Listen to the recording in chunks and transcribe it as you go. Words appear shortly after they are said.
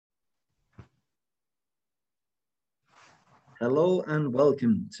Hello and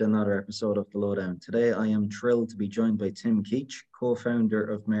welcome to another episode of The Lowdown. Today I am thrilled to be joined by Tim KEECH, co-founder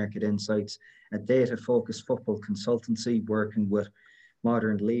of Market Insights, a data-focused football consultancy working with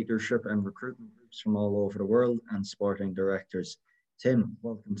modern leadership and recruitment groups from all over the world and sporting directors. Tim,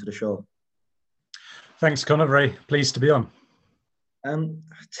 welcome to the show. Thanks, Connor. Very pleased to be on.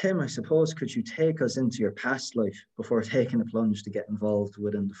 Tim, I suppose, could you take us into your past life before taking a plunge to get involved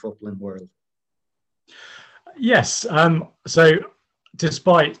within the footballing world? Yes. So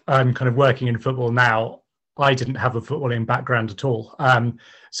despite kind of working in football now, I didn't have a footballing background at all.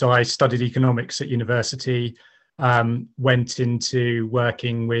 So I studied economics at university, went into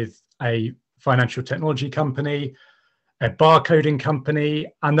working with a financial technology company, a barcoding company,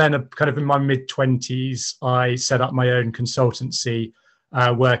 and then kind of in my mid-20s, I set up my own consultancy,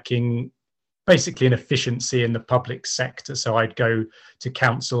 working basically in efficiency in the public sector. So I'd go to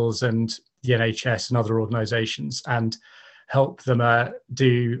councils and the NHS and other organisations and help them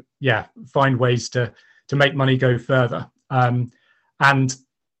find ways to make money go further. And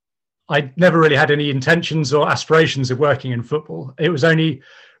I never really had any intentions or aspirations of working in football. It was only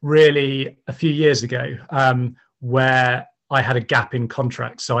really a few years ago where I had a gap in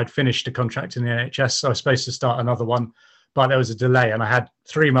contracts. So I'd finished a contract in the NHS, so I was supposed to start another one, but there was a delay and I had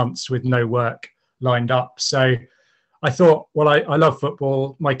 3 months with no work lined up. So I thought, well, I love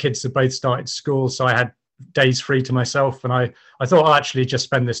football. My kids have both started school, so I had days free to myself. And I thought I'll actually just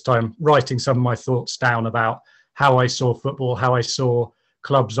spend this time writing some of my thoughts down about how I saw football, how I saw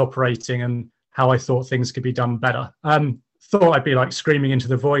clubs operating and how I thought things could be done better. Thought I'd be like screaming into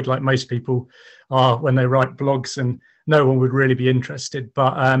the void like most people are when they write blogs and no one would really be interested.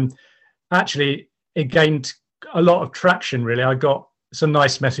 But actually, it gained a lot of traction, really. I got some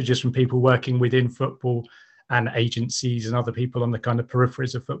nice messages from people working within football and agencies and other people on the kind of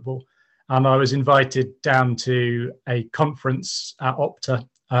peripheries of football. And I was invited down to a conference at Opta,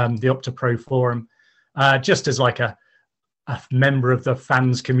 the Opta Pro Forum, just as like a member of the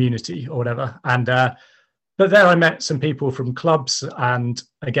fans community or whatever. And but there I met some people from clubs and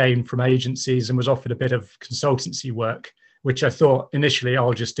again from agencies and was offered a bit of consultancy work, which I thought initially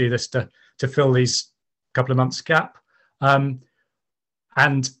I'll just do this to fill these couple of months gap.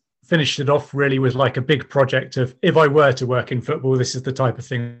 And finished it off really with like a big project of if I were to work in football, this is the type of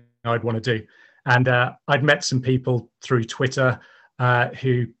thing I'd want to do. And I'd met some people through Twitter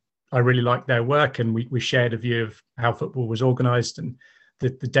who I really liked their work, and we shared a view of how football was organised and the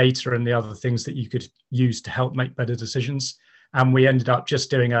data and the other things that you could use to help make better decisions. And we ended up just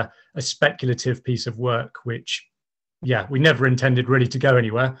doing a speculative piece of work, which, we never intended really to go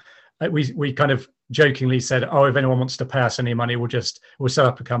anywhere. We kind of jokingly said, oh, if anyone wants to pay us any money, we'll set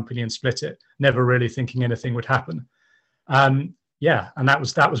up a company and split it, never really thinking anything would happen. And that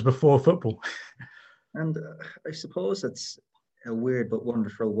was before football. And I suppose it's a weird but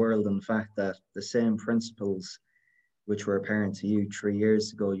wonderful world in the fact that the same principles which were apparent to you 3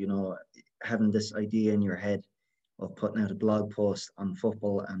 years ago, having this idea in your head of putting out a blog post on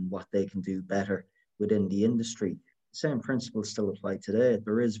football and what they can do better within the industry, the same principles still apply today.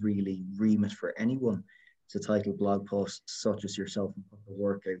 There is really remit for anyone to title blog posts such as yourself and put the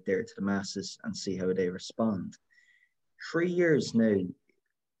work out there to the masses and see how they respond. 3 years now,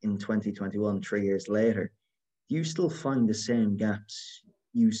 in 2021, 3 years later, do you still find the same gaps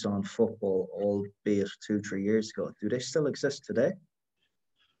you saw in football, albeit 2-3 years ago? Do they still exist today?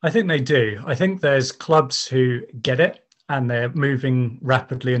 I think they do. I think there's clubs who get it and they're moving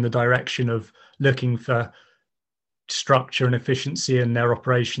rapidly in the direction of looking for structure and efficiency in their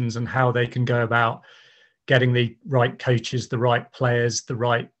operations and how they can go about getting the right coaches, the right players, the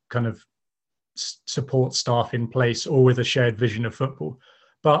right kind of support staff in place, all with a shared vision of football.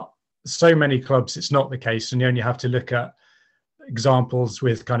 But so many clubs, it's not the case. And you only have to look at examples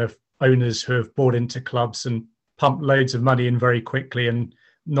with kind of owners who have bought into clubs and pumped loads of money in very quickly and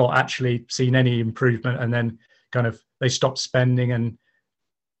not actually seen any improvement. And then kind of they stop spending and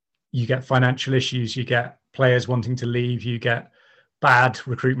you get financial issues, you get players wanting to leave, you get bad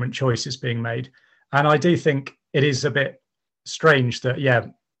recruitment choices being made. And I do think it is a bit strange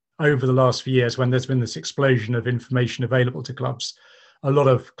that, over the last few years, when there's been this explosion of information available to clubs, a lot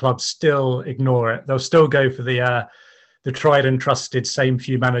of clubs still ignore it. They'll still go for the tried and trusted same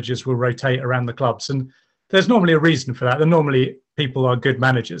few managers will rotate around the clubs. And there's normally a reason for that. They're normally people are good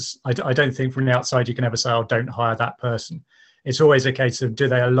managers. I don't think from the outside you can ever say, oh, don't hire that person. It's always a case of, do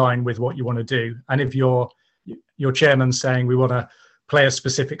they align with what you want to do? And if your chairman's saying we want to play a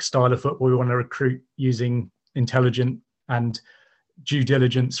specific style of football, we want to recruit using intelligent and due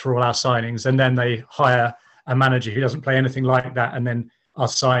diligence for all our signings, and then they hire a manager who doesn't play anything like that and then are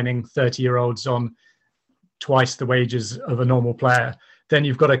signing 30-year-olds on twice the wages of a normal player, then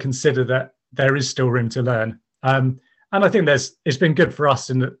you've got to consider that there is still room to learn. And I think it's been good for us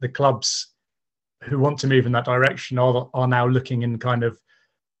in that the clubs who want to move in that direction are now looking in kind of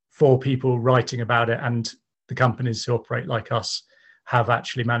for people writing about it, and the companies who operate like us have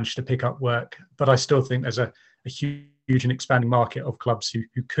actually managed to pick up work. But I still think there's a huge and expanding market of clubs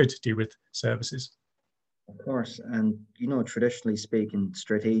who could do with services. Of course. And, you know, traditionally speaking,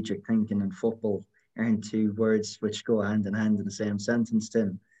 strategic thinking and football aren't two words which go hand in hand in the same sentence,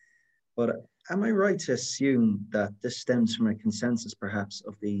 Tim. But am I right to assume that this stems from a consensus, perhaps,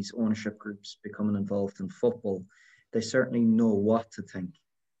 of these ownership groups becoming involved in football? They certainly know what to think,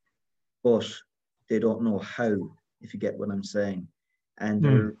 but they don't know how, if you get what I'm saying. And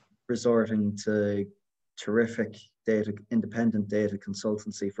they're resorting to terrific independent data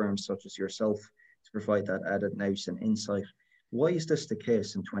consultancy firms such as yourself to provide that added nous and insight. Why is this the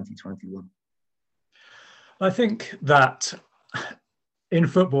case in 2021? I think that in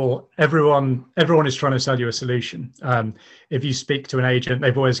football, everyone is trying to sell you a solution. If you speak to an agent,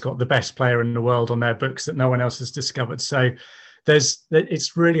 they've always got the best player in the world on their books that no one else has discovered. So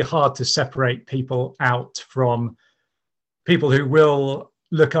it's really hard to separate people out from people who will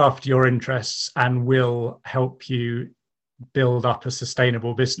look after your interests and will help you build up a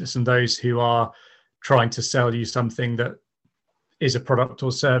sustainable business, and those who are trying to sell you something that is a product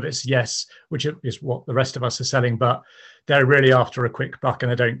or service, yes, which is what the rest of us are selling, but they're really after a quick buck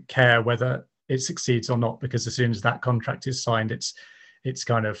and they don't care whether it succeeds or not, because as soon as that contract is signed, it's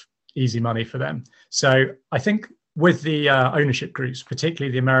kind of easy money for them. So I think with the ownership groups,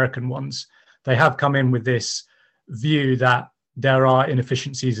 particularly the American ones, they have come in with this view that there are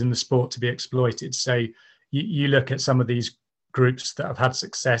inefficiencies in the sport to be exploited. So you look at some of these groups that have had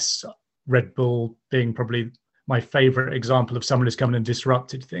success, Red Bull being probably my favorite example of someone who's come in and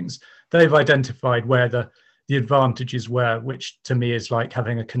disrupted things. They've identified where the advantages were, which to me is like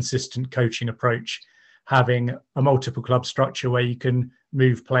having a consistent coaching approach, having a multiple club structure where you can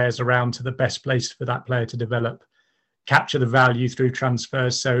move players around to the best place for that player to develop, capture the value through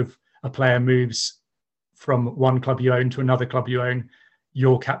transfers. So if a player moves from one club you own to another club you own,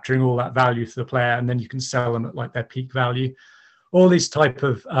 you're capturing all that value for the player, and then you can sell them at like their peak value. All these type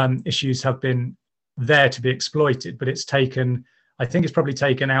of issues have been there to be exploited, but I think it's probably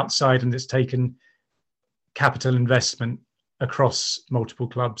taken outside, and it's taken capital investment across multiple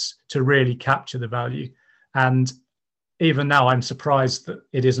clubs to really capture the value. And even now, I'm surprised that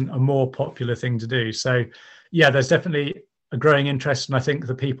it isn't a more popular thing to do. So yeah, there's definitely a growing interest, and I think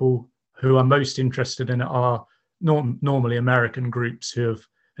the people who are most interested in it are normally American groups who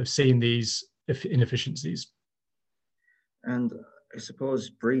have seen these inefficiencies. And I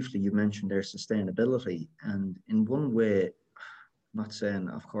suppose briefly you mentioned their sustainability, and in one way, I'm not saying,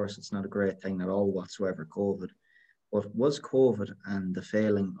 of course, it's not a great thing at all whatsoever, COVID, but was COVID and the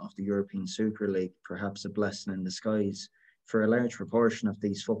failing of the European Super League perhaps a blessing in disguise for a large proportion of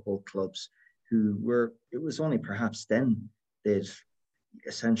these football clubs it was only perhaps then they'd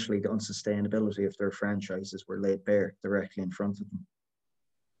essentially the unsustainability of their franchises were laid bare directly in front of them?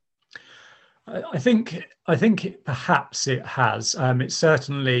 I think perhaps it has. It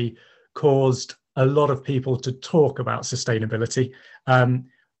certainly caused a lot of people to talk about sustainability.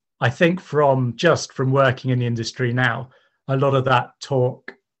 I think from working in the industry now, a lot of that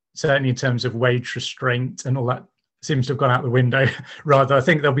talk, certainly in terms of wage restraint and all that, seems to have gone out the window. Rather, I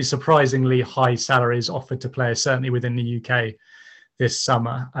think there'll be surprisingly high salaries offered to players, certainly within the UK this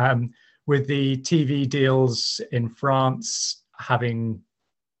summer. With the TV deals in France having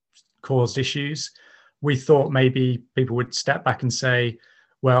caused issues, we thought maybe people would step back and say,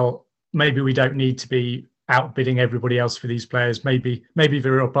 well, maybe we don't need to be outbidding everybody else for these players. Maybe if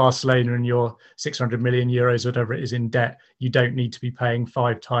you're Barcelona and you're 600 million euros, whatever it is, in debt, you don't need to be paying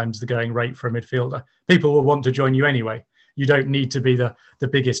 5 times the going rate for a midfielder. People will want to join you anyway. You don't need to be the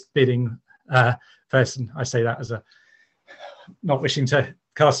biggest bidding person. I say that as not wishing to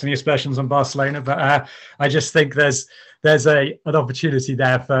cast any aspersions on Barcelona, but I just think there's an opportunity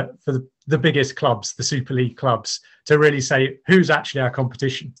there for the biggest clubs, the Super League clubs, to really say who's actually our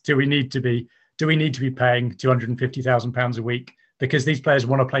competition. Do we need to be paying £250,000 a week? Because these players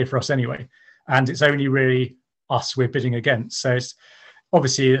want to play for us anyway, and it's only really us we're bidding against. So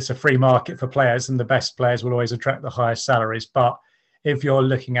it's a free market for players, and the best players will always attract the highest salaries. But if you're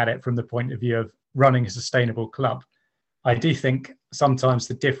looking at it from the point of view of running a sustainable club, I do think sometimes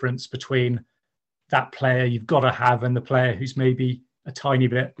the difference between that player you've got to have and the player who's maybe a tiny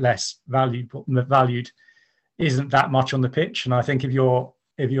bit less valued isn't that much on the pitch. And I think if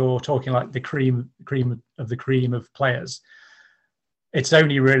you're talking like the cream of players, it's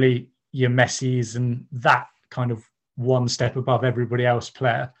only really your Messis and that kind of one step above everybody else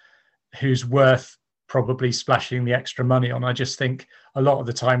player who's worth probably splashing the extra money on. I just think a lot of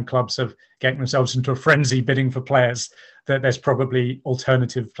the time clubs are getting themselves into a frenzy bidding for players that there's probably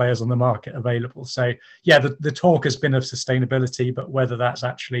alternative players on the market available. So yeah, the talk has been of sustainability, but whether that's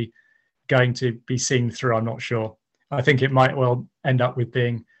actually going to be seen through, I'm not sure. I think it might well end up with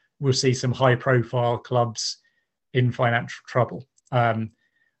being, we'll see some high profile clubs in financial trouble.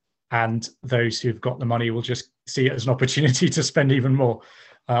 And those who've got the money will just see it as an opportunity to spend even more.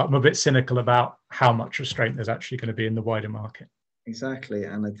 I'm a bit cynical about how much restraint there's actually going to be in the wider market. Exactly.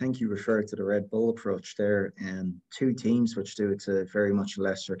 And I think you referred to the Red Bull approach there. And two teams which do it to very much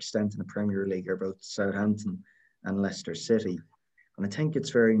lesser extent in the Premier League are both Southampton and Leicester City. And I think it's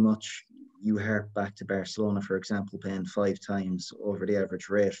very much, you hark back to Barcelona, for example, paying 5 times over the average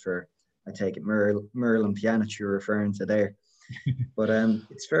rate for, I take it, Merle and Pjanic you're referring to there. But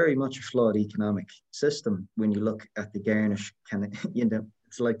it's very much a flawed economic system when you look at the garnish.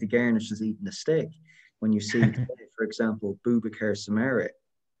 It's like the garnish is eating a steak. When you see, for example, Boubacar Soumaré,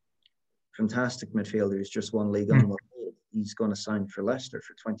 fantastic midfielder who's just won League One. He's going to sign for Leicester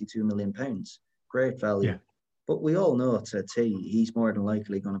for £22 million. Great value. Yeah. But we all know to a T, he's more than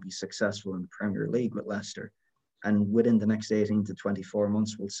likely going to be successful in the Premier League with Leicester. And within the next 18 to 24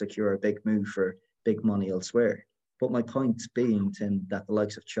 months, will secure a big move for big money elsewhere. But my point being, Tim, that the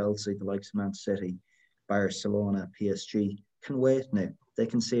likes of Chelsea, the likes of Man City, Barcelona, PSG can wait now. They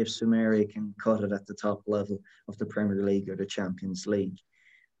can see if Soumaré can cut it at the top level of the Premier League or the Champions League.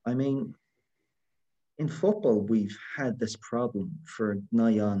 I mean, in football, we've had this problem for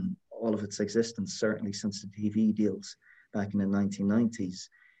nigh on all of its existence, certainly since the TV deals back in the 1990s.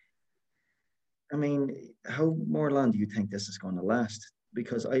 I mean, how more long do you think this is going to last?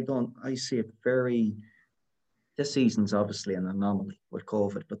 Because I see it very... This season's obviously an anomaly with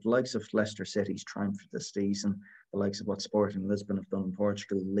COVID, but the likes of Leicester City's triumph this season, the likes of what Sporting Lisbon have done in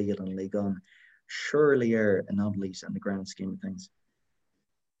Portugal, Lille and Ligue 1, surely are anomalies in the grand scheme of things.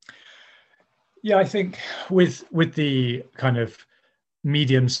 Yeah, I think with the kind of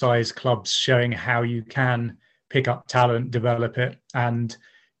medium-sized clubs showing how you can pick up talent, develop it, and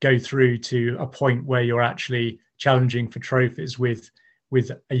go through to a point where you're actually challenging for trophies with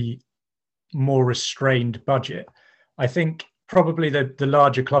a more restrained budget, I think probably the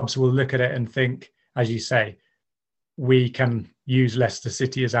larger clubs will look at it and think, as you say, we can use Leicester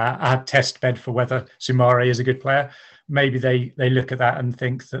City as our test bed for whether Soumaré is a good player. Maybe they look at that and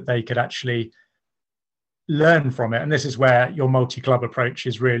think that they could actually learn from it. And this is where your multi-club approach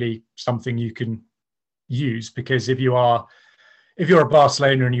is really something you can use, because if you're a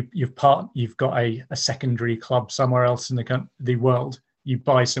Barcelona and you've got a secondary club somewhere else in the world, you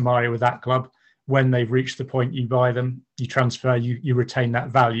buy Soumaré with that club. When they've reached the point you buy them, you transfer, you retain that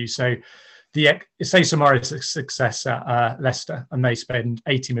value. So say Soumaré is a success at Leicester and they spend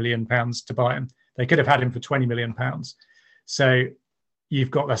 £80 million to buy him. They could have had him for £20 million. So you've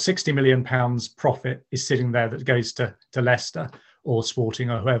got a £60 million profit is sitting there that goes to Leicester or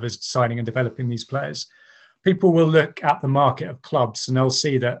Sporting or whoever's signing and developing these players. People will look at the market of clubs and they'll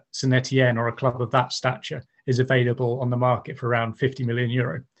see that Saint Etienne or a club of that stature is available on the market for around €50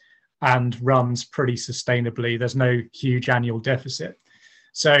 million and runs pretty sustainably. There's no huge annual deficit.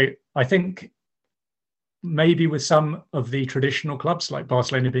 So I think maybe with some of the traditional clubs, like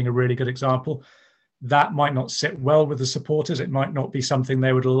Barcelona being a really good example, that might not sit well with the supporters. It might not be something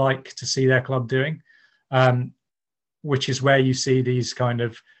they would like to see their club doing, which is where you see these kind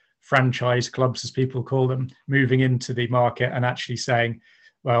of franchise clubs, as people call them, moving into the market and actually saying,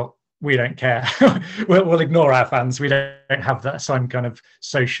 well, we don't care. we'll ignore our fans. We don't have that same kind of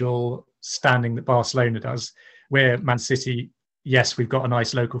social standing that Barcelona does. We're Man City. Yes, we've got a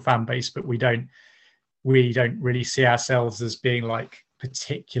nice local fan base, but we don't really see ourselves as being like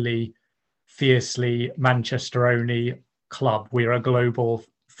particularly fiercely Manchester-only club. We're a global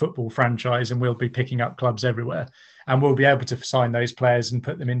football franchise and we'll be picking up clubs everywhere. And we'll be able to sign those players and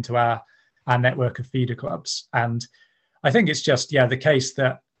put them into our network of feeder clubs. And I think it's just, the case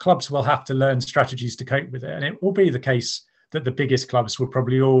that clubs will have to learn strategies to cope with it. And it will be the case that the biggest clubs will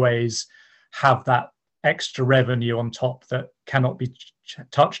probably always have that extra revenue on top that cannot be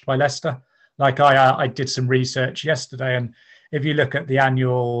touched by Leicester. Like I did some research yesterday, and if you look at the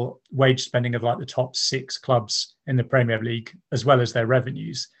annual wage spending of like the top 6 clubs in the Premier League, as well as their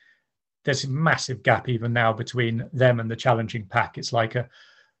revenues, there's a massive gap even now between them and the challenging pack. It's like a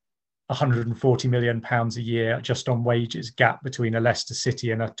 £140 million a year just on wages gap between a Leicester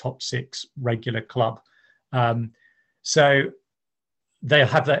City and a top 6 regular club. So they'll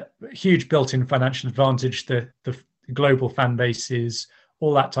have that huge built-in financial advantage, the global fan bases,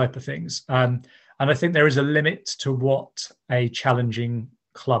 all that type of things. And And I think there is a limit to what a challenging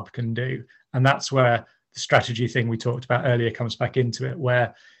club can do. And that's where the strategy thing we talked about earlier comes back into it,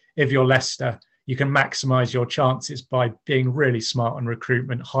 where if you're Leicester, you can maximise your chances by being really smart on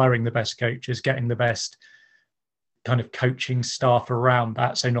recruitment, hiring the best coaches, getting the best kind of coaching staff around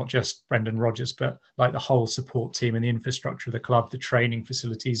that. So not just Brendan Rodgers, but like the whole support team and the infrastructure of the club, the training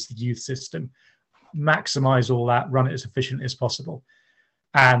facilities, the youth system. Maximise all that, run it as efficiently as possible.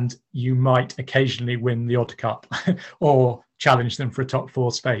 And you might occasionally win the odd cup or challenge them for a top 4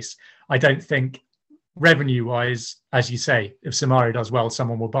 space. I don't think revenue-wise, as you say, if Samari does well,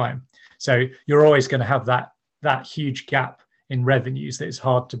 someone will buy him. So you're always going to have that huge gap in revenues that is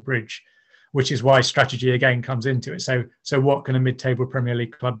hard to bridge, which is why strategy again comes into it. So what can a mid-table Premier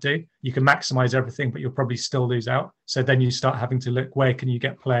League club do? You can maximise everything, but you'll probably still lose out. So then you start having to look, where can you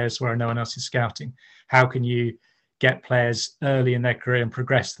get players where no one else is scouting? How can you get players early in their career and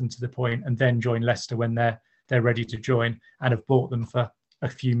progress them to the point, and then join Leicester when they're ready to join and have bought them for a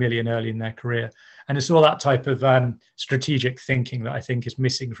few million early in their career? And it's all that type of strategic thinking that I think is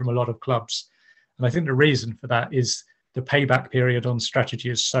missing from a lot of clubs. And I think the reason for that is the payback period on strategy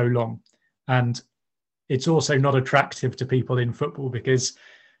is so long. And it's also not attractive to people in football, because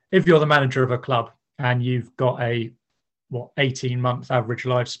if you're the manager of a club and you've got a 18-month average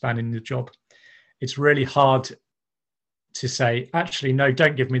lifespan in the job, it's really hard to say, actually, no,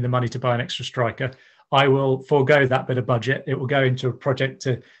 don't give me the money to buy an extra striker. I will forego that bit of budget. It will go into a project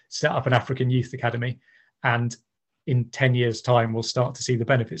to set up an African youth academy. And in 10 years' time, we'll start to see the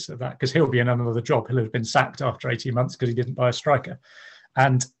benefits of that, because he'll be in another job. He'll have been sacked after 18 months because he didn't buy a striker.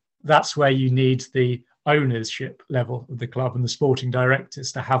 And that's where you need the ownership level of the club and the sporting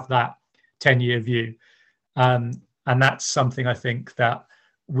directors to have that 10-year view. And that's something I think that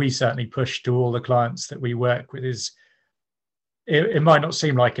we certainly push to all the clients that we work with. Is it might not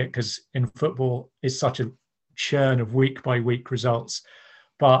seem like it, because in football it's such a churn of week by week results,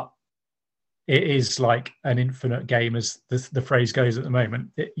 but it is like an infinite game, as the phrase goes at the moment.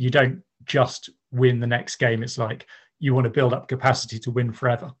 You don't just win the next game. It's like you want to build up capacity to win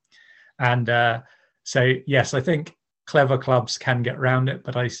forever. And so, yes, I think clever clubs can get around it,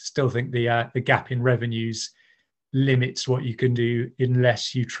 but I still think the gap in revenues limits what you can do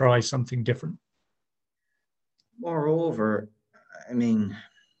unless you try something different. Moreover, I mean,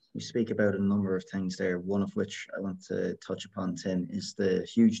 we speak about a number of things there, one of which I want to touch upon, Tim, is the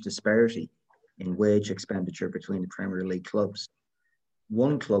huge disparity in wage expenditure between the Premier League clubs.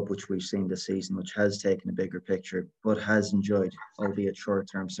 One club which we've seen this season, which has taken a bigger picture, but has enjoyed, albeit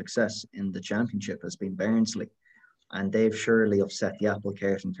short-term success in the Championship, has been Barnsley. And they've surely upset the apple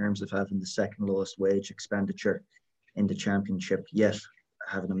cart in terms of having the second lowest wage expenditure in the Championship, yet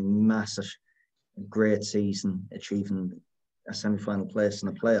having a massive, great season, achieving a semi-final place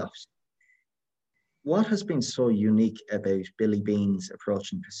in the playoffs. What has been so unique about Billy Beane's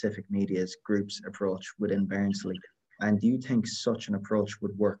approach and Pacific Media's group's approach within Barnsley? And do you think such an approach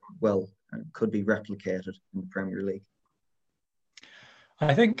would work well and could be replicated in the Premier League?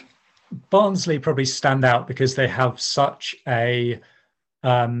 I think Barnsley probably stand out because they have such a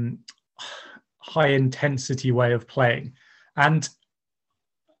high intensity way of playing. And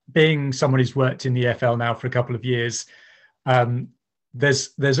being someone who's worked in the EFL now for a couple of years,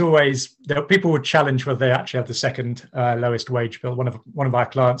 there's always people would challenge whether they actually have the second lowest wage bill. One of our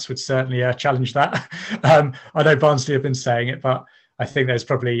clients would certainly challenge that. I know Barnsley have been saying it, but I think there's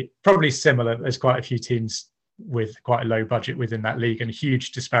probably similar. There's quite a few teams with quite a low budget within that league and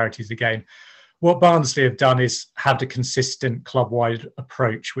huge disparities again. What Barnsley have done is had a consistent club-wide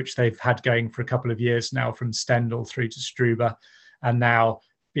approach, which they've had going for a couple of years now, from Stendhal through to Struber, and now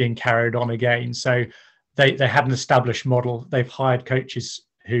being carried on again. So they had an established model. They've hired coaches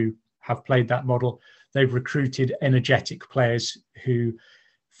who have played that model. They've recruited energetic players who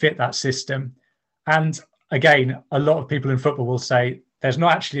fit that system. And again, a lot of people in football will say there's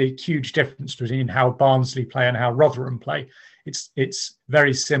not actually a huge difference between how Barnsley play and how Rotherham play. It's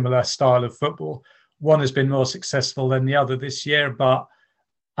very similar style of football. One has been more successful than the other this year,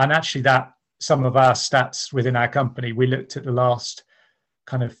 and actually that some of our stats within our company, we looked at the last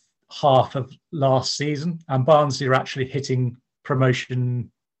kind of half of last season, and Barnsley are actually hitting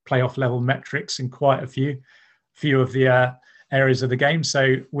promotion playoff level metrics in quite a few of the areas of the game.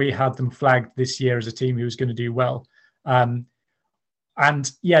 So we had them flagged this year as a team who was going to do well. And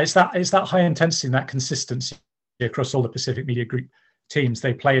yeah, it's that high intensity and that consistency across all the Pacific Media Group teams.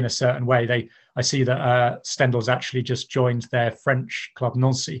 They play in a certain way. I see that Stendhal's actually just joined their French club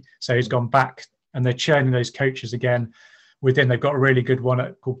Nancy, so he's gone back, and they're churning those coaches again. They've got a really good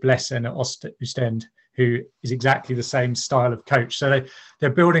one called Blessen at Ostend, who is exactly the same style of coach. So they're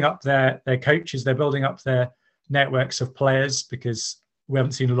building up their coaches, they're building up their networks of players, because we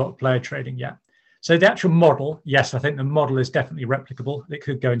haven't seen a lot of player trading yet. So the actual model, yes, I think the model is definitely replicable. It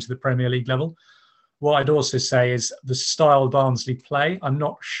could go into the Premier League level. What I'd also say is the style Barnsley play, I'm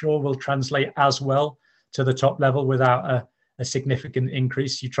not sure will translate as well to the top level without a significant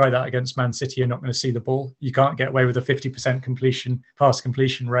increase. You try that against Man City, you're not going to see the ball. You can't get away with a 50% pass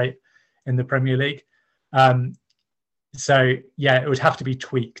completion rate in the Premier League. So yeah, it would have to be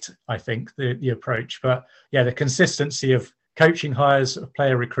tweaked, I think, the approach. But yeah, the consistency of coaching hires, of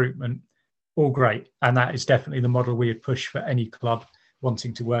player recruitment, all great. And that is definitely the model we would push for any club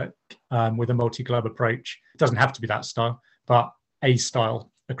wanting to work with a multi-club approach. It doesn't have to be that style, but a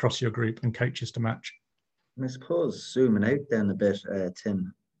style across your group and coaches to match. And I suppose zooming out then a bit,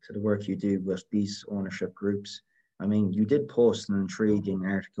 Tim, to the work you do with these ownership groups. I mean, you did post an intriguing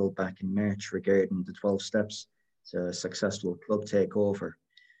article back in March regarding the 12 steps to a successful club takeover.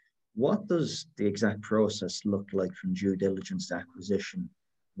 What does the exact process look like from due diligence to acquisition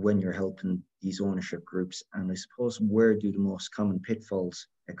when you're helping these ownership groups? And I suppose, where do the most common pitfalls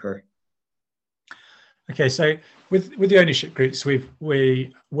occur? Okay, so with the ownership groups,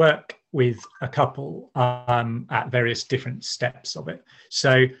 we work with a couple at various different steps of it.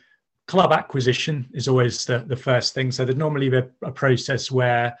 So club acquisition is always the first thing. So there'd normally be a process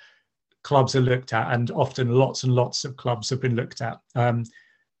where clubs are looked at, and often lots and lots of clubs have been looked at.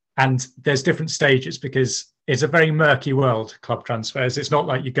 And there's different stages, because it's a very murky world, club transfers. It's not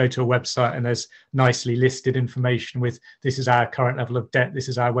like you go to a website and there's nicely listed information with, this is our current level of debt, this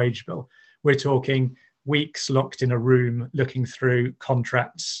is our wage bill. We're talking weeks locked in a room looking through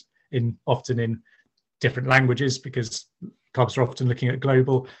contracts, often in different languages, because clubs are often looking at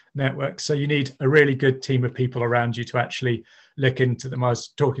global networks. So you need a really good team of people around you to actually look into them. I was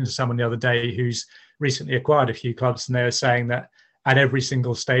talking to someone the other day who's recently acquired a few clubs, and they were saying that at every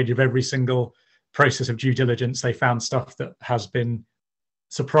single stage of every single process of due diligence, they found stuff that has been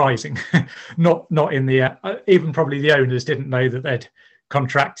surprising. not in the even probably the owners didn't know that they'd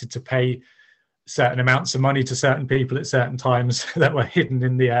contracted to pay certain amounts of money to certain people at certain times that were hidden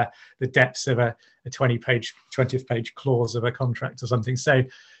in the depths of a 20th page clause of a contract or something. So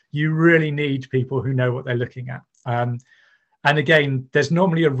you really need people who know what they're looking at. And again, there's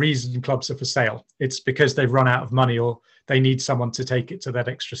normally a reason clubs are for sale. It's because they've run out of money, or they need someone to take it to that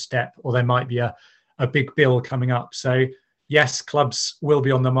extra step, or there might be a big bill coming up. So yes, clubs will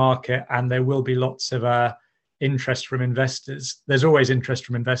be on the market, and there will be lots of interest from investors. There's always interest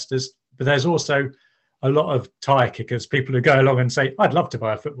from investors, but there's also a lot of tire kickers, people who go along and say, I'd love to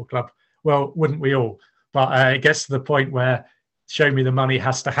buy a football club. Well, wouldn't we all? But it gets to the point where show me the money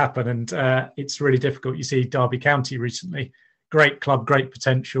has to happen, and it's really difficult. You see Derby County recently, great club, great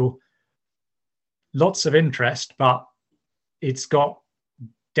potential, lots of interest, but it's got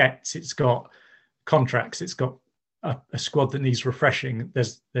debts, it's got contracts, it's got a squad that needs refreshing.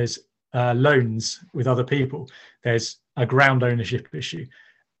 There's loans with other people. There's a ground ownership issue.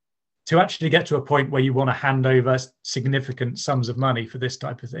 To actually get to a point where you want to hand over significant sums of money for this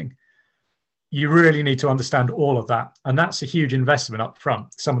type of thing, you really need to understand all of that. And that's a huge investment up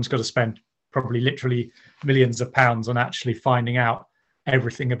front. Someone's got to spend probably literally millions of pounds on actually finding out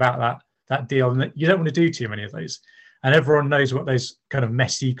everything about that deal. And you don't want to do too many of those. And everyone knows what those kind of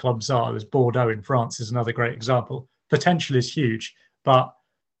messy clubs are. There's Bordeaux in France is another great example. Potential is huge, but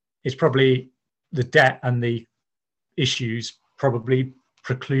it's probably the debt and the issues probably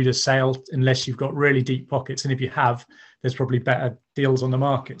preclude a sale unless you've got really deep pockets. And if you have, there's probably better deals on the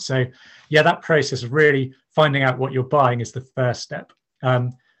market. So yeah, that process of really finding out what you're buying is the first step.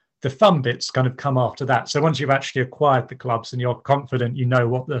 The fun bits kind of come after that. So once you've actually acquired the clubs and you're confident you know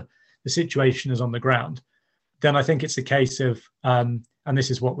what the situation is on the ground, then I think it's a case of, and this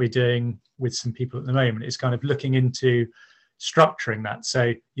is what we're doing with some people at the moment, is kind of looking into structuring that.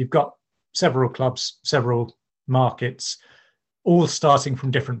 So you've got several clubs, several markets, all starting from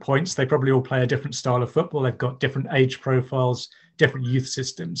different points. They probably all play a different style of football. They've got different age profiles, different youth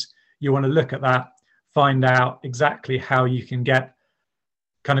systems. You want to look at that, find out exactly how you can get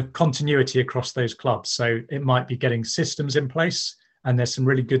kind of continuity across those clubs. So it might be getting systems in place, and there's some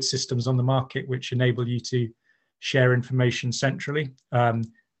really good systems on the market which enable you to share information centrally.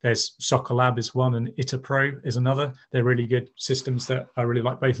 There's Soccer Lab is one, and ItaPro is another. They're really good systems that I really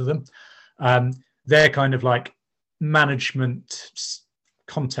like, both of them. They're kind of like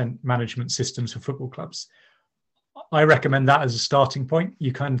content management systems for football clubs. I recommend that as a starting point.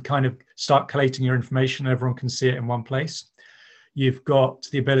 You can kind of start collating your information. Everyone can see it in one place. You've got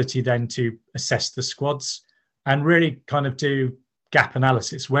the ability then to assess the squads and really kind of do gap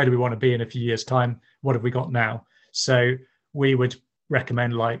analysis. Where do we want to be in a few years' time? what have we got now? So we would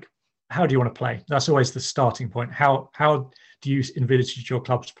recommend, like, how do you want to play? That's always the starting point. How do you envisage your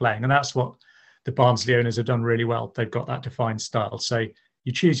clubs playing? And that's what the Barnsley owners have done really well. They've got that defined style. So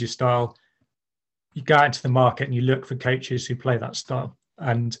you choose your style, you go out into the market and you look for coaches who play that style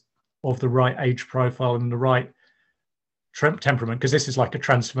and of the right age profile and the right temperament, because this is like a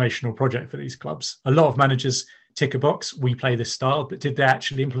transformational project for these clubs. A lot of managers tick a box, we play this style, but did they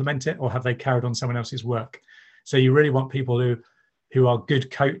actually implement it, or have they carried on someone else's work? So you really want people who are good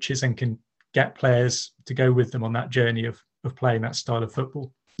coaches and can get players to go with them on that journey of playing that style of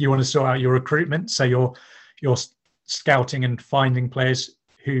football. You want to sort out your recruitment, so you're scouting and finding players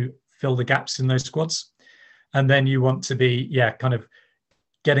who fill the gaps in those squads. And then you want to be, kind of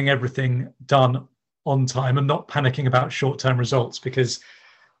getting everything done on time and not panicking about short-term results, because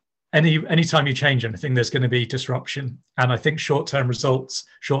anytime you change anything, there's going to be disruption. And I think short-term results,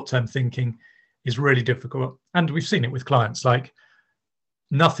 short-term thinking is really difficult. And we've seen it with clients. Like,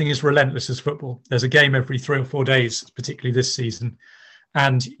 nothing is relentless as football. There's a game every 3 or 4 days, particularly this season.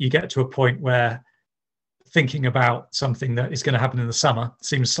 And you get to a point where thinking about something that is going to happen in the summer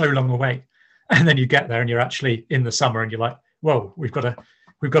seems so long away. And then you get there and you're actually in the summer and you're like, whoa, we've got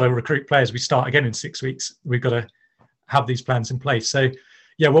to recruit players. We start again in 6 weeks. We've got to have these plans in place. So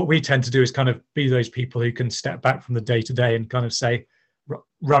what we tend to do is kind of be those people who can step back from the day to day and kind of say,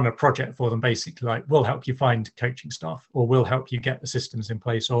 run a project for them, basically, like, we'll help you find coaching staff, or we'll help you get the systems in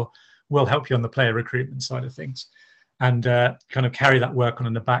place, or we'll help you on the player recruitment side of things, and kind of carry that work on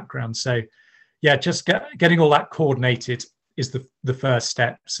in the background. So just getting all that coordinated is the first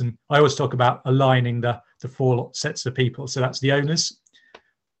steps. And I always talk about aligning the 4 sets of people. So that's the owners.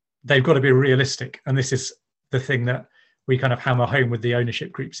 They've got to be realistic. And this is the thing that we kind of hammer home with the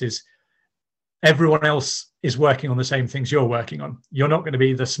ownership groups, is everyone else is working on the same things you're working on. You're not going to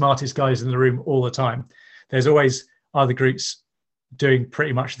be the smartest guys in the room all the time. There's always other groups doing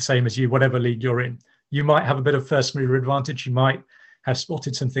pretty much the same as you, whatever league you're in. You might have a bit of first mover advantage. You might have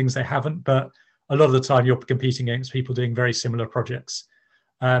spotted some things they haven't, but a lot of the time you're competing against people doing very similar projects.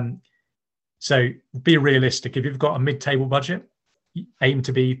 So be realistic. If you've got a mid-table budget, aim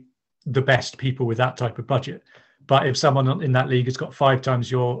to be the best people with that type of budget. But if someone in that league has got 5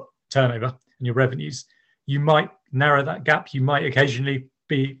 times your turnover and your revenues, you might narrow that gap. You might occasionally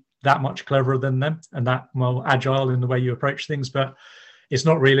be that much cleverer than them and that more agile in the way you approach things. But it's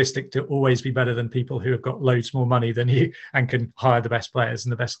not realistic to always be better than people who have got loads more money than you and can hire the best players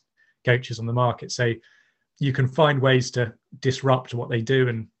and the best coaches on the market. So you can find ways to disrupt what they do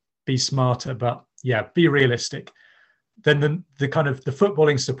and be smarter, but be realistic. Then the kind of the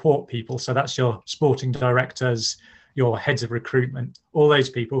footballing support people, so that's your sporting directors, your heads of recruitment, all those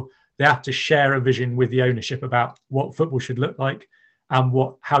people, they have to share a vision with the ownership about what football should look like and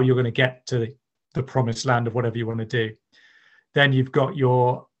how you're going to get to the promised land of whatever you want to do. Then you've got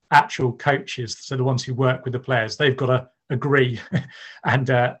your actual coaches, so the ones who work with the players. They've got to agree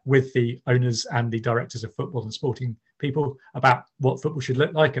and with the owners and the directors of football and sporting people about what football should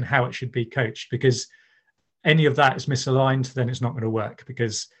look like and how it should be coached, because any of that is misaligned, then it's not going to work,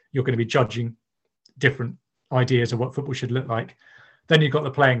 because you're going to be judging different ideas of what football should look like. Then you've got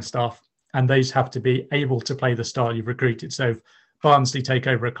the playing staff, and those have to be able to play the style you've recruited. So if Barnsley take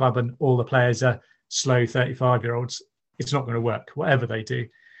over a club and all the players are slow 35-year-olds, it's not going to work, whatever they do.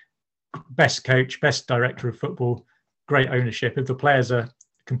 Best coach, best director of football, great ownership. If the players are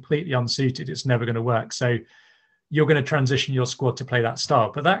completely unsuited, it's never going to work. So you're going to transition your squad to play that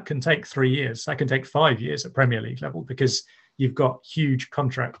style. But that can take 3 years. That can take 5 years at Premier League level, because you've got huge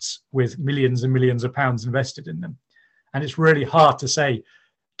contracts with millions and millions of pounds invested in them. And it's really hard to say,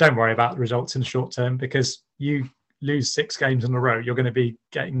 don't worry about the results in the short term, because you lose 6 games in a row, you're going to be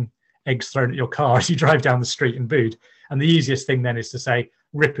getting eggs thrown at your car as you drive down the street and booed. And the easiest thing then is to say,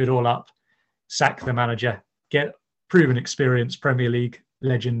 rip it all up, sack the manager, get proven experience Premier League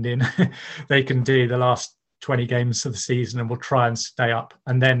legend in. They can do the last 20 games of the season and will try and stay up,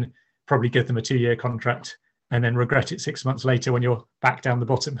 and then probably give them a 2-year contract and then regret it 6 months later when you're back down the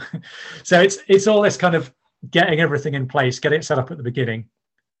bottom. So it's all this kind of getting everything in place, get it set up at the beginning,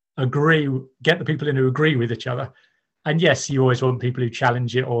 get the people in who agree with each other. And yes, you always want people who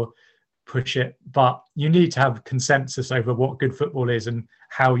challenge it or push it, but you need to have consensus over what good football is and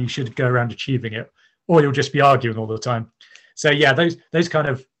how you should go around achieving it, or you'll just be arguing all the time. So those kind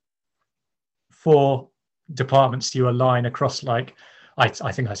of 4 departments you align across, like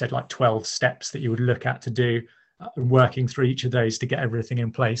I think I said like 12 steps that you would look at to do, working through each of those to get everything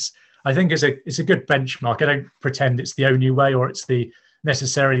in place. I think it's a good benchmark. I don't pretend it's the only way or it's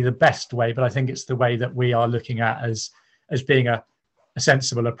necessarily the best way, but I think it's the way that we are looking at as being a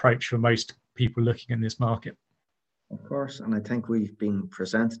sensible approach for most people looking in this market. Of course, and I think we've been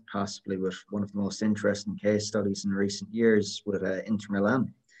presented possibly with one of the most interesting case studies in recent years with Inter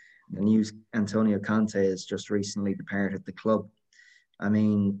Milan. The news Antonio Conte has just recently departed the club. I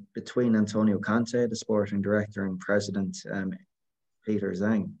mean, between Antonio Conte, the sporting director, and president Peter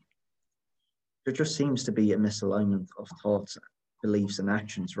Zhang, there just seems to be a misalignment of thoughts, beliefs, and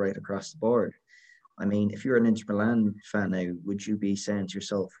actions right across the board. I mean, if you're an Inter Milan fan now, would you be saying to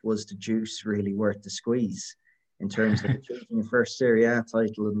yourself, was the juice really worth the squeeze in terms of achieving your first Serie A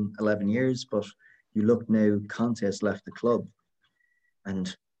title in 11 years? But you look now, Conte has left the club,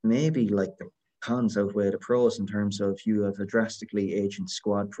 and maybe like the cons outweigh the pros in terms of you have a drastically aging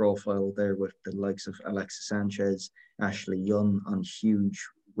squad profile there with the likes of Alexis Sanchez, Ashley Young on huge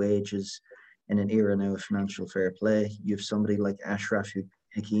wages in an era now of financial fair play. You have somebody like Ashraf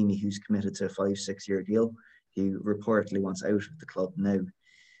Hakimi who's committed to a 5-6 year deal, who reportedly wants out of the club now.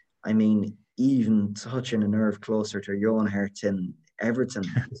 I mean, even touching a nerve closer to your own heart in Everton,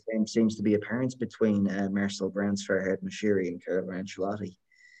 the same seems to be apparent between Marcel Brands, Farhad Moshiri and Carlo Ancelotti.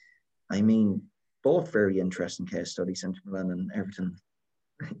 I mean, both very interesting case studies, Inter Milan and Everton,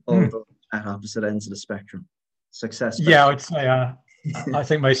 although at opposite ends of the spectrum. Success. Yeah, I would say I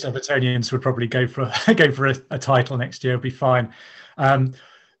think most Evertonians would probably go for a title next year. It'll be fine.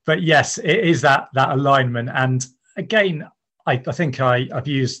 But yes, it is that alignment. And again, I think I've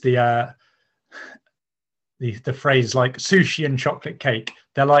used the phrase like sushi and chocolate cake.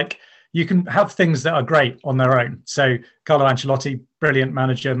 They're like, you can have things that are great on their own. So Carlo Ancelotti, brilliant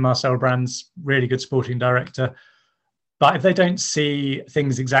manager, Marcel Brands, really good sporting director. But if they don't see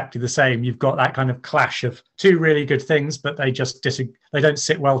things exactly the same, you've got that kind of clash of two really good things, but they just they don't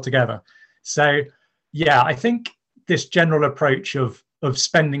sit well together. So yeah, I think this general approach of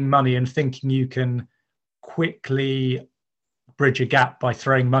spending money and thinking you can quickly bridge a gap by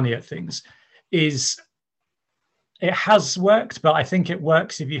throwing money at things it has worked, but I think it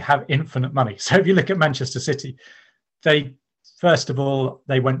works if you have infinite money. So if you look at Manchester City, first of all,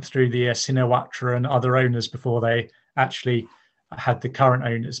 they went through the Sinawatra and other owners before they actually had the current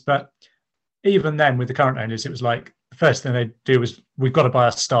owners. But even then, with the current owners, it was like the first thing they do was, we've got to buy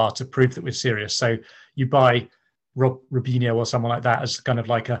a star to prove that we're serious. So you buy Robinho or someone like that as kind of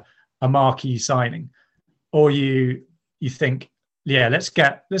like a marquee signing, or you think, yeah, let's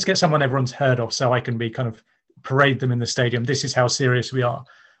get someone everyone's heard of, so I can be kind of parade them in the stadium. This is how serious we are.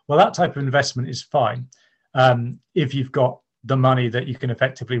 Well, that type of investment is fine if you've got the money that you can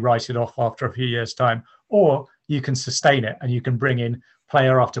effectively write it off after a few years' time, or you can sustain it and you can bring in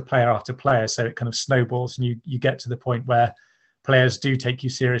player after player after player, so it kind of snowballs and you get to the point where players do take you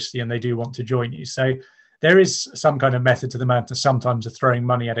seriously and they do want to join you. So there is some kind of method to the madness sometimes of throwing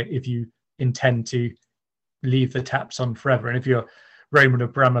money at it if you intend to leave the taps on forever. And if you're Roman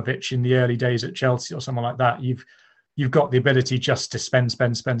Abramovich in the early days at Chelsea or someone like that, you've got the ability just to spend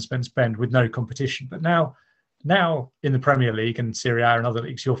with no competition. But now in the Premier League and Serie A and other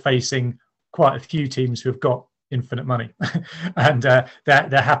leagues, you're facing quite a few teams who have got infinite money and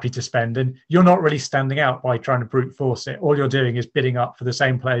they're happy to spend, and you're not really standing out by trying to brute force it. All you're doing is bidding up for the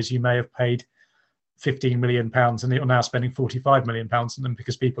same players you may have paid £15 million and you're now spending £45 million on them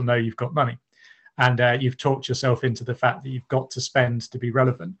because people know you've got money. And you've talked yourself into the fact that you've got to spend to be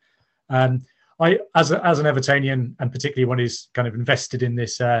relevant. I, as an Evertonian, and particularly one who's kind of invested in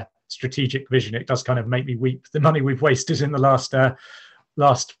this strategic vision, it does kind of make me weep. The money we've wasted in the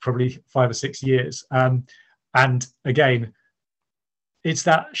last probably 5 or 6 years. And again, it's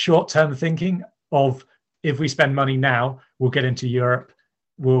that short-term thinking of, if we spend money now, we'll get into Europe,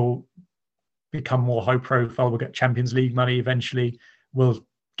 we'll become more high profile, we'll get Champions League money eventually, we'll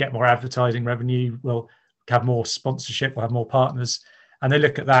get more advertising revenue, we'll have more sponsorship, we'll have more partners. And they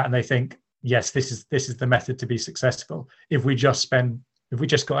look at that and they think, yes, this is the method to be successful. If we just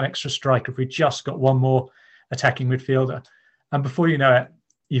got an extra striker, if we just got one more attacking midfielder, and before you know it,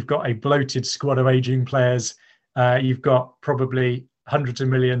 you've got a bloated squad of aging players, you've got probably hundreds of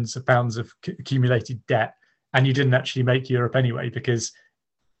millions of pounds of accumulated debt, and you didn't actually make Europe anyway, because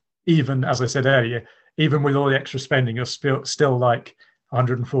even, as I said earlier, even with all the extra spending, you're still like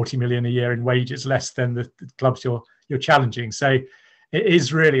 140 million a year in wages, less than the clubs you're challenging. So it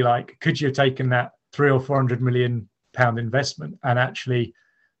is really like, could you have taken that 300 or 400 million pound investment and actually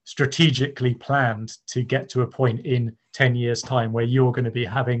strategically planned to get to a point in 10 years' time where you're going to be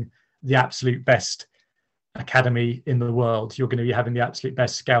having the absolute best academy in the world, you're going to be having the absolute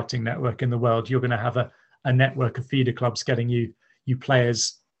best scouting network in the world, you're going to have a network of feeder clubs getting you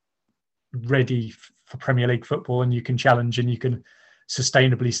players ready for Premier League football, and you can challenge and you can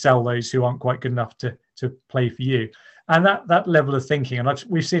sustainably sell those who aren't quite good enough to play for you. And that level of thinking, and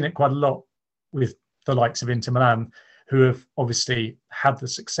we've seen it quite a lot with the likes of Inter Milan, who have obviously had the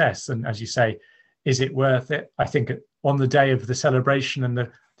success. And as you say, is it worth it? I think on the day of the celebration and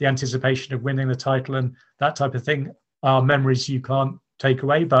the anticipation of winning the title and that type of thing are memories you can't take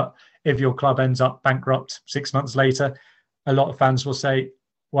away. But if your club ends up bankrupt 6 months later, a lot of fans will say,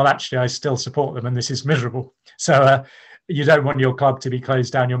 well, actually, I still support them and this is miserable. So you don't want your club to be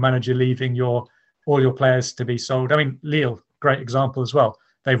closed down, your manager leaving, all your players to be sold. I mean, Lille, great example as well.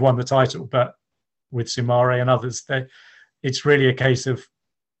 They've won the title, but with Soumare and others, it's really a case of,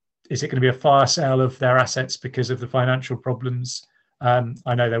 is it going to be a fire sale of their assets because of the financial problems?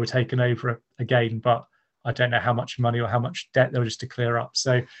 I know they were taken over again, but I don't know how much money or how much debt they were just to clear up.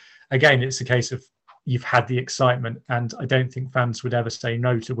 So again, it's a case of you've had the excitement, and I don't think fans would ever say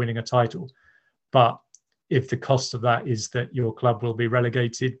no to winning a title. But if the cost of that is that your club will be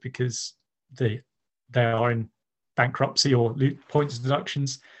relegated because they are in bankruptcy or points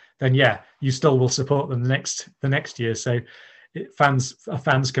deductions, then yeah, you still will support them the next year. So a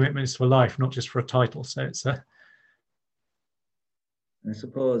fan's commitment is for life, not just for a title. So it's I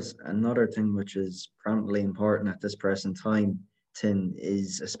suppose another thing which is prominently important at this present time, Tim,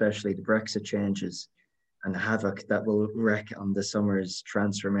 is especially the Brexit changes and the havoc that will wreak on the summer's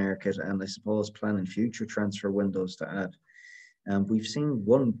transfer market, and I suppose planning future transfer windows to add. We've seen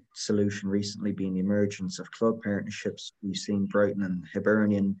one solution recently being the emergence of club partnerships. We've seen Brighton and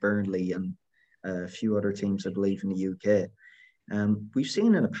Hibernian, Burnley, and a few other teams, I believe, in the UK. We've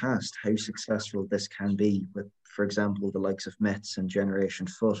seen in the past how successful this can be with, for example, the likes of Metz and Generation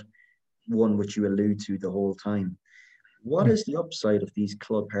Foot, one which you allude to the whole time. What is the upside of these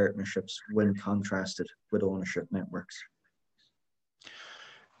club partnerships when contrasted with ownership networks?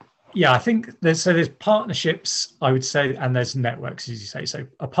 Yeah, I think there's partnerships, I would say, and there's networks, as you say. So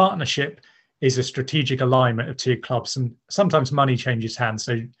a partnership is a strategic alignment of two clubs, and sometimes money changes hands.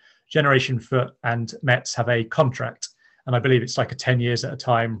 So Generation Foot and Metz have a contract, and I believe it's like a 10 years at a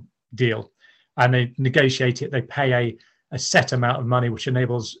time deal. And they negotiate it. They pay a set amount of money, which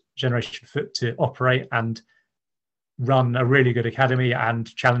enables Generation Foot to operate and run a really good academy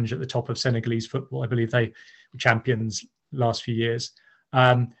and challenge at the top of Senegalese football. I believe they were champions last few years.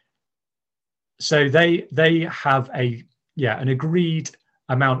 So they have an agreed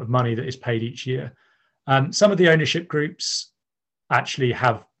amount of money that is paid each year. Some of the ownership groups actually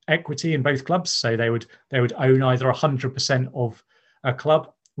have equity in both clubs, so they would own either 100% of a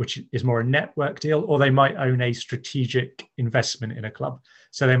club, which is more a network deal, or they might own a strategic investment in a club.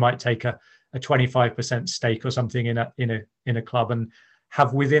 So they might take a 25% stake or something in a club and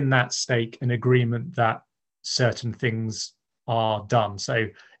have within that stake an agreement that certain things are done. So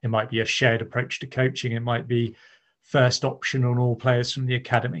it might be a shared approach to coaching. It might be first option on all players from the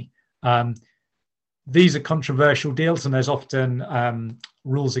academy. These are controversial deals, and there's often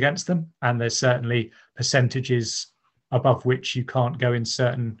rules against them. And there's certainly percentages above which you can't go in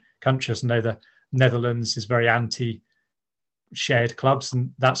certain countries. I know the Netherlands is very anti-shared clubs,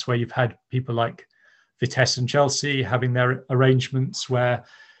 and that's where you've had people like Vitesse and Chelsea having their arrangements where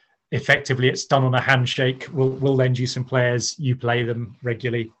effectively it's done on a handshake. We'll lend you some players, you play them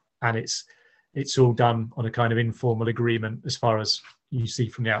regularly, and it's all done on a kind of informal agreement as far as you see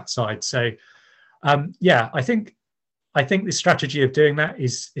from the outside. So I think the strategy of doing that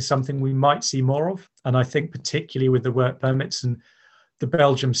is something we might see more of. And I think particularly with the work permits and the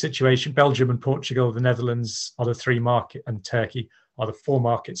Belgium situation, Belgium and Portugal, the Netherlands are the 3 markets, and Turkey are the 4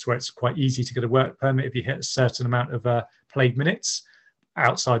 markets where it's quite easy to get a work permit if you hit a certain amount of played minutes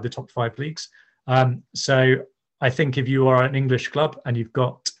outside the top 5 leagues. So I think if you are an English club and you've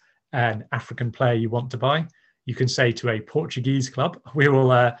got an African player you want to buy, you can say to a Portuguese club, we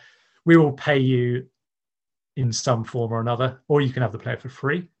will pay you in some form or another, or you can have the player for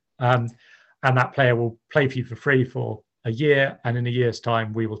free. And that player will play for you for free for a year, and in a year's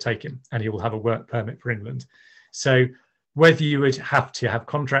time, we will take him and he will have a work permit for England. So whether you would have to have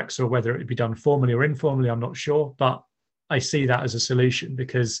contracts or whether it would be done formally or informally, I'm not sure, but I see that as a solution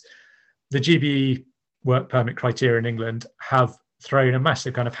because the GBE work permit criteria in England have thrown a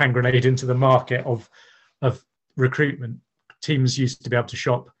massive kind of hand grenade into the market of recruitment. Teams used to be able to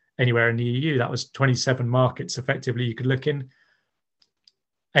shop anywhere in the EU. That was 27 markets effectively you could look in.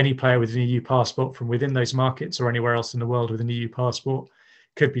 Any player with an EU passport from within those markets or anywhere else in the world with an EU passport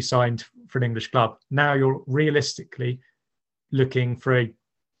could be signed for an English club. Now you're realistically looking for a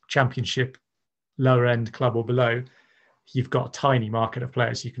championship lower end club or below. You've got a tiny market of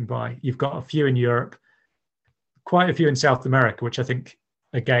players you can buy. You've got a few in Europe, quite a few in South America, which I think,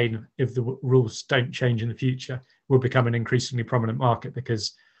 again, if the rules don't change in the future, will become an increasingly prominent market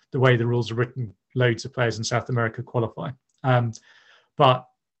because the way the rules are written, loads of players in South America qualify. But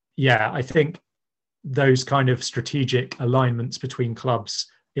yeah, I think those kind of strategic alignments between clubs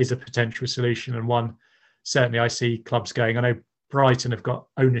is a potential solution, and one certainly I see clubs going. I know Brighton have got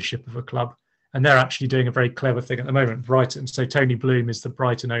ownership of a club, and they're actually doing a very clever thing at the moment. Brighton, so Tony Bloom is the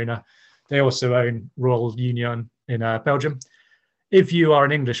Brighton owner. They also own Royal Union in Belgium. If you are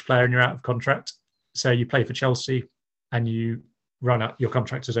an English player and you're out of contract, so you play for Chelsea and you run out, your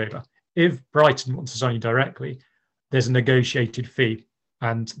contract is over. If Brighton wants to sign you directly, there's a negotiated fee,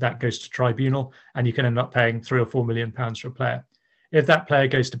 and that goes to tribunal, and you can end up paying £3 or £4 million for a player. If that player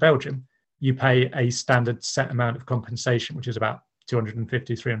goes to Belgium, you pay a standard set amount of compensation, which is about £250,000,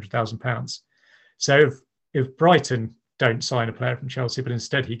 £300,000. So if Brighton don't sign a player from Chelsea, but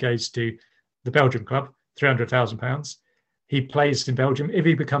instead he goes to the Belgian club, £300,000, he plays in Belgium. If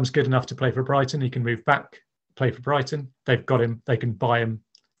he becomes good enough to play for Brighton, he can move back, play for Brighton. They've got him, they can buy him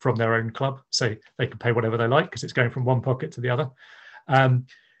from their own club, so they can pay whatever they like because it's going from one pocket to the other.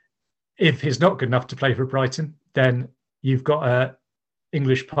 If he's not good enough to play for Brighton, then you've got a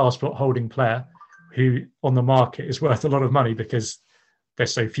English passport holding player who on the market is worth a lot of money because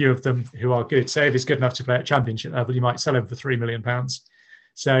there's so few of them who are good. So if he's good enough to play at championship level, you might sell him for £3 million.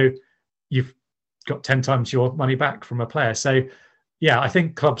 So you've got 10 times your money back from a player. So yeah, I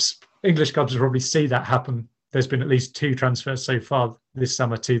think English clubs will probably see that happen. There's been at least 2 transfers so far this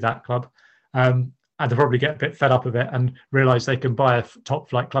summer to that club. And they'll probably get a bit fed up of it and realise they can buy a top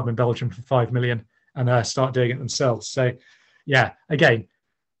flight club in Belgium for £5 million and start doing it themselves. So yeah, again,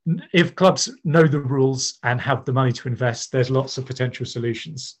 if clubs know the rules and have the money to invest, there's lots of potential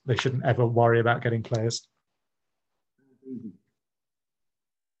solutions. They shouldn't ever worry about getting players.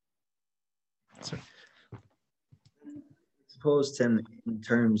 Sorry. I suppose then, in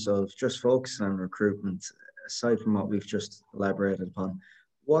terms of just focusing on recruitment, aside from what we've just elaborated upon,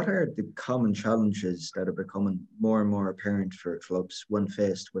 what are the common challenges that are becoming more and more apparent for clubs when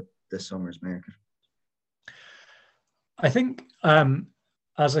faced with this summer's market? I think,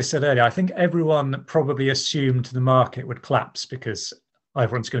 as I said earlier, I think everyone probably assumed the market would collapse because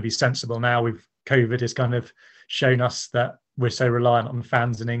everyone's going to be sensible now. COVID has kind of shown us that we're so reliant on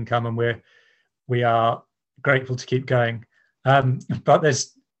fans and income, and we are grateful to keep going. But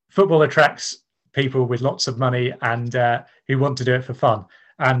football attracts people with lots of money and who want to do it for fun.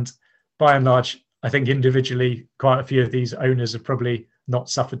 And by and large, I think individually, quite a few of these owners have probably not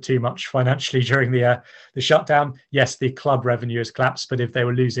suffered too much financially during the shutdown. Yes, the club revenue has collapsed, but if they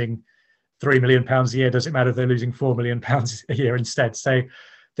were losing £3 million a year, does it matter if they're losing £4 million a year instead? So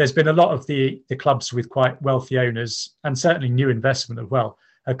there's been a lot of the clubs with quite wealthy owners and certainly new investment as well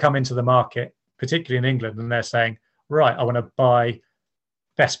have come into the market, particularly in England, and they're saying, right, I want to buy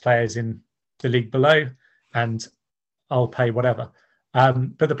best players in the league below and I'll pay whatever.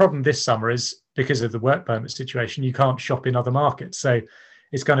 But the problem this summer is because of the work permit situation, you can't shop in other markets. So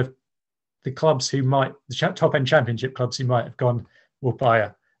it's kind of the clubs the top end championship clubs who might have gone, we'll buy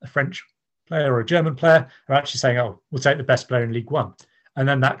a French player or a German player, are actually saying, oh, we'll take the best player in League One. And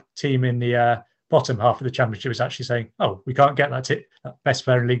then that team in the bottom half of the championship is actually saying, oh, we can't get that best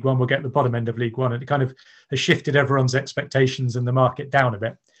player in League One, we'll get the bottom end of League One. And it kind of has shifted everyone's expectations and the market down a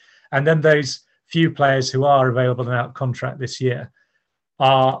bit. And then those few players who are available and out of contract this year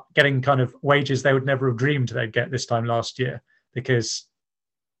are getting kind of wages they would never have dreamed they'd get this time last year because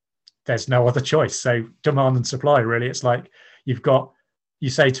there's no other choice. So demand and supply, really. It's like you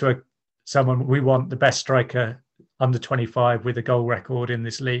say to someone, we want the best striker under 25 with a goal record in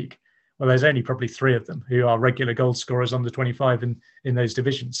this league. Well, there's only probably 3 of them who are regular goal scorers under 25 in those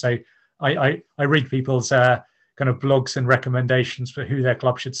divisions. So I read people's kind of blogs and recommendations for who their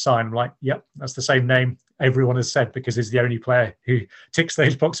club should sign. I'm like, yep, that's the same name everyone has said because he's the only player who ticks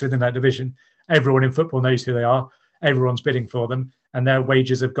those boxes within that division. Everyone in football knows who they are. Everyone's bidding for them. And their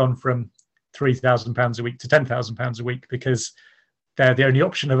wages have gone from £3,000 a week to £10,000 a week because they're the only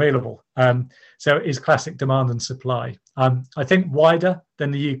option available. So it is classic demand and supply. I think wider than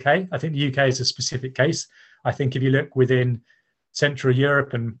the UK. I think the UK is a specific case. I think if you look within Central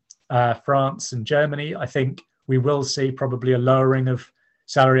Europe and France and Germany, I think we will see probably a lowering of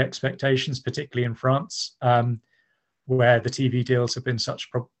salary expectations, particularly in France, where the TV deals have been such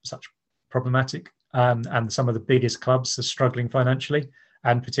problematic, and some of the biggest clubs are struggling financially,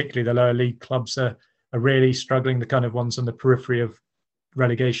 and particularly the lower league clubs are really struggling, the kind of ones on the periphery of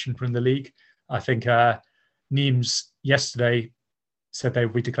relegation from the league. I think Nîmes yesterday said they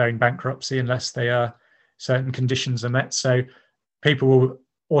will be declaring bankruptcy unless certain conditions are met. So people will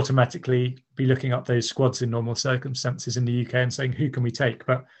automatically be looking up those squads in normal circumstances in the UK and saying, who can we take?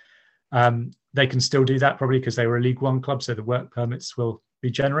 But they can still do that probably because they were a League One club, so the work permits will be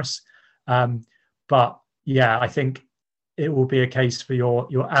generous. But yeah, I think it will be a case for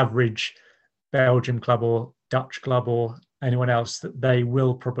your average Belgian club or Dutch club or anyone else that they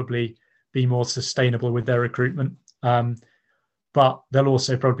will probably be more sustainable with their recruitment. But they'll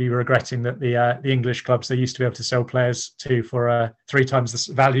also probably be regretting that the English clubs they used to be able to sell players to for 3 times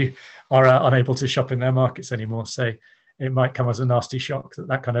the value are unable to shop in their markets anymore. So it might come as a nasty shock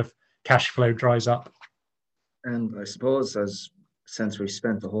that kind of cash flow dries up. And I suppose since we've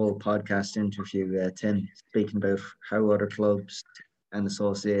spent the whole podcast interview, Tim, speaking about how other clubs and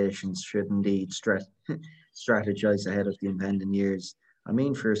associations should indeed strategize ahead of the impending years. I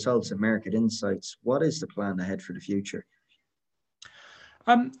mean, for yourselves at Market Insights, what is the plan ahead for the future?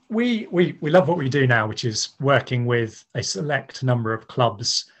 We love what we do now, which is working with a select number of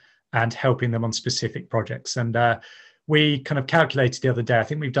clubs and helping them on specific projects. And we kind of calculated the other day, I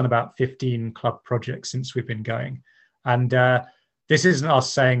think we've done about 15 club projects since we've been going. And this isn't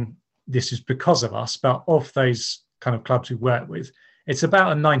us saying this is because of us, but of those kind of clubs we work with, it's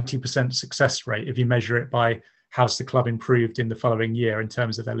about a 90% success rate if you measure it by how's the club improved in the following year in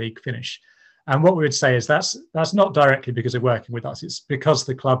terms of their league finish. And what we would say is that's not directly because they're working with us. It's because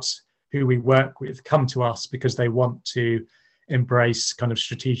the clubs who we work with come to us because they want to embrace kind of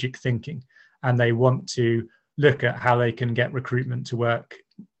strategic thinking and they want to look at how they can get recruitment to work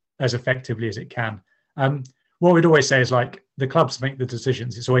as effectively as it can. What we'd always say is like the clubs make the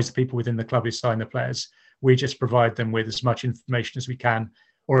decisions. It's always the people within the club who sign the players. We just provide them with as much information as we can,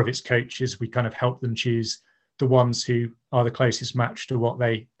 or if it's coaches, we kind of help them choose the ones who are the closest match to what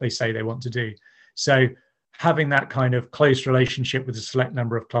they say they want to do. So having that kind of close relationship with a select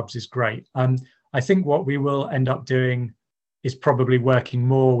number of clubs is great. I think what we will end up doing is probably working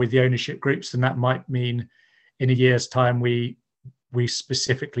more with the ownership groups, and that might mean in a year's time we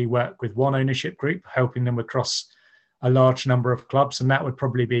specifically work with one ownership group, helping them across a large number of clubs, and that would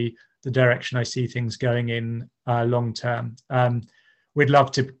probably be the direction I see things going in long term. We'd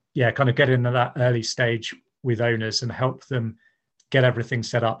love to kind of get into that early stage with owners and help them get everything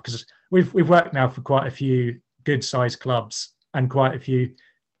set up, because we've worked now for quite a few good sized clubs and quite a few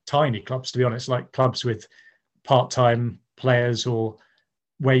tiny clubs, to be honest, like clubs with part-time players or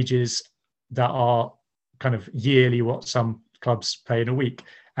wages that are kind of yearly what some clubs pay in a week.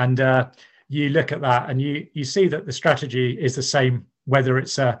 And you look at that and you see that the strategy is the same, whether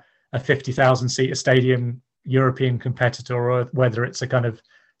it's a 50,000 seat stadium European competitor or whether it's a kind of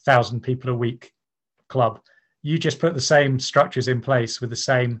 1,000 people a week club. You just put the same structures in place with the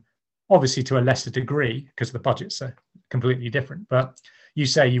same, obviously to a lesser degree because the budgets are completely different, but you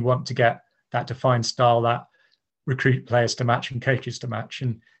say you want to get that defined style, that recruit players to match and coaches to match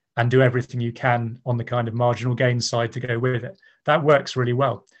and do everything you can on the kind of marginal gain side to go with it. That works really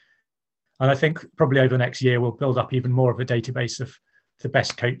well. And I think probably over the next year, we'll build up even more of a database of the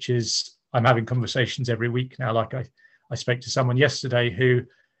best coaches. I'm having conversations every week now. Like I spoke to someone yesterday who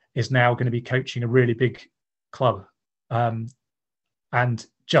is now going to be coaching a really big club. And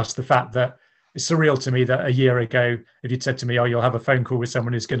just the fact that it's surreal to me that a year ago, if you'd said to me, oh, you'll have a phone call with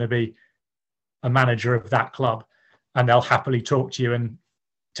someone who's going to be a manager of that club, and they'll happily talk to you and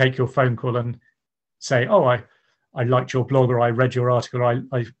take your phone call and say, oh, I liked your blog, or I read your article, or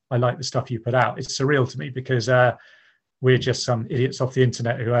I like the stuff you put out. It's surreal to me because we're just some idiots off the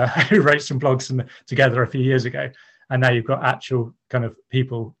internet who wrote some blogs together a few years ago. And now you've got actual kind of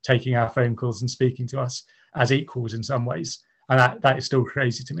people taking our phone calls and speaking to us as equals in some ways. And that is still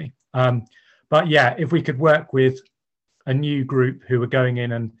crazy to me. But yeah, if we could work with a new group who are going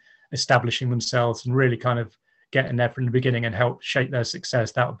in and establishing themselves and really kind of getting there from the beginning and help shape their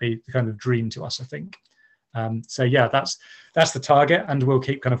success, that would be the kind of dream to us, I think. So yeah, that's the target, and we'll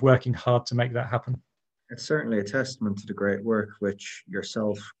keep kind of working hard to make that happen. It's certainly a testament to the great work which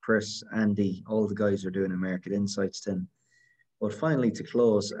yourself, Chris, Andy, all the guys are doing in Market Insights, Tim. But finally, to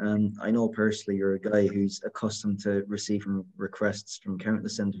close, I know personally you're a guy who's accustomed to receiving requests from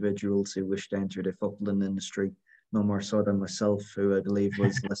countless individuals who wish to enter the footballing industry, no more so than myself, who I believe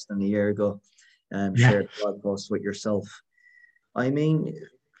was less than a year ago, shared a blog post with yourself. I mean,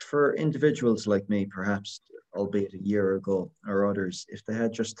 for individuals like me, perhaps, albeit a year ago, or others, if they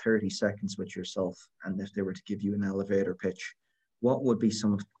had just 30 seconds with yourself and if they were to give you an elevator pitch, what would be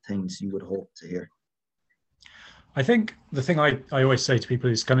some of the things you would hope to hear? I think the thing I always say to people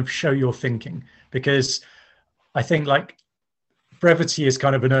is kind of show your thinking, because I think like brevity is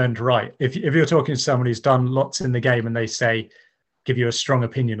kind of an earned right. If you're talking to someone who's done lots in the game and they say, give you a strong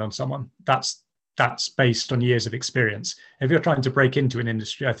opinion on someone, that's based on years of experience. If you're trying to break into an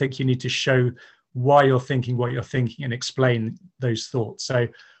industry, I think you need to show why you're thinking what you're thinking and explain those thoughts. So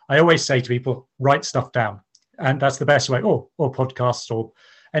I always say to people, write stuff down. And that's the best way, or podcasts or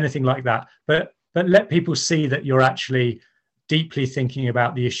anything like that. But but let people see that you're actually deeply thinking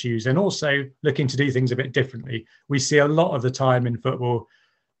about the issues and also looking to do things a bit differently. We see a lot of the time in football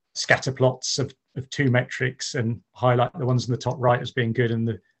scatter plots of two metrics and highlight the ones in the top right as being good and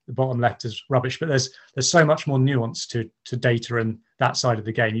the bottom left as rubbish. But there's so much more nuance to data and that side of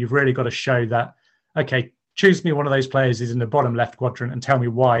the game. You've really got to show that, okay, choose me one of those players who's in the bottom left quadrant and tell me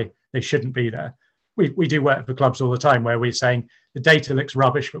why they shouldn't be there. We do work for clubs all the time where we're saying the data looks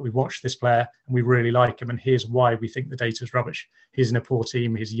rubbish, but we've watched this player and we really like him. And here's why we think the data is rubbish. He's in a poor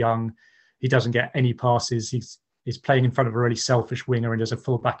team. He's young. He doesn't get any passes. He's playing in front of a really selfish winger and there's a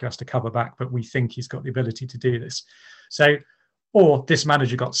fullback who has to cover back, but we think he's got the ability to do this. So, or this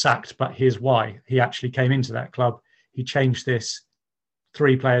manager got sacked, but here's why. He actually came into that club. He changed this.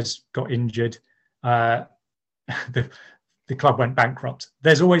 3 players got injured. The club went bankrupt.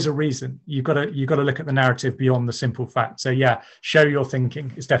 There's always a reason. You've got to look at the narrative beyond the simple fact. So yeah, show your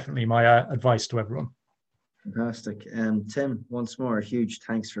thinking is definitely my advice to everyone. Fantastic. Tim, once more, a huge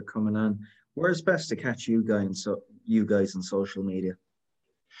thanks for coming on. Where's best to catch you guys on social media?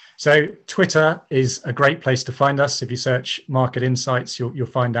 So Twitter is a great place to find us. If you search Market Insights, you'll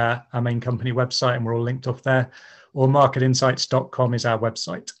find our main company website and we're all linked off there. Or marketinsights.com is our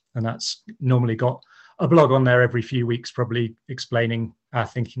website. And that's normally got a blog on there every few weeks, probably explaining our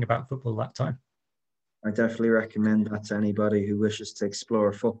thinking about football that time. I definitely recommend that to anybody who wishes to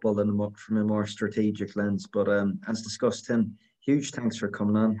explore football from a more strategic lens. But as discussed, Tim, huge thanks for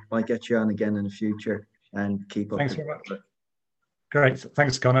coming on. Might get you on again in the future and keep up. Thanks very much. Great.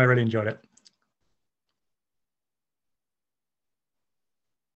 Thanks, Connor. I really enjoyed it.